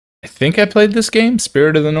I think I played this game,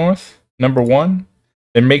 Spirit of the North, number 1.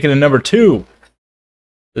 They're making a number 2.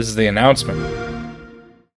 This is the announcement.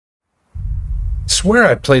 I swear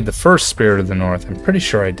I played the first Spirit of the North. I'm pretty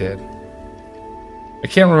sure I did. I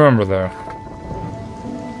can't remember, though.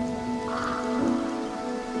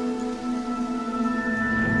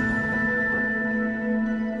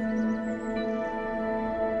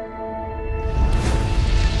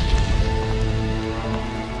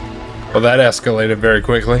 Well, that escalated very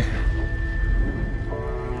quickly.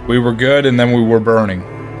 We were good, and then we were burning.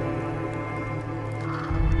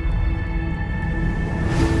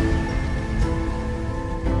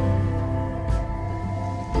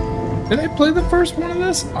 Did I play the first one of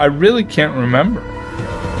this? I really can't remember.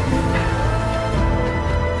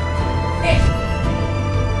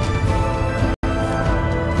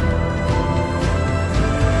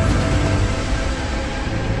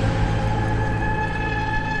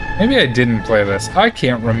 Maybe I didn't play this. I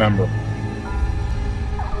can't remember.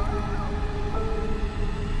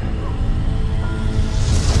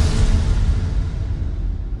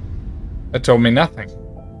 That told me nothing.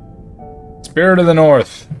 Spirit of the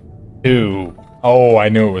North 2. Oh, I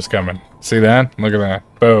knew it was coming. See that? Look at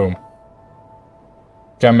that. Boom.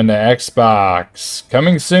 Coming to Xbox.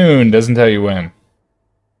 Coming soon. Doesn't tell you when. Is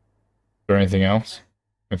there anything else?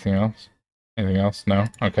 Anything else? Anything else? No?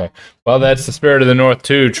 Okay. Well, that's the Spirit of the North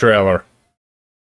 2 trailer.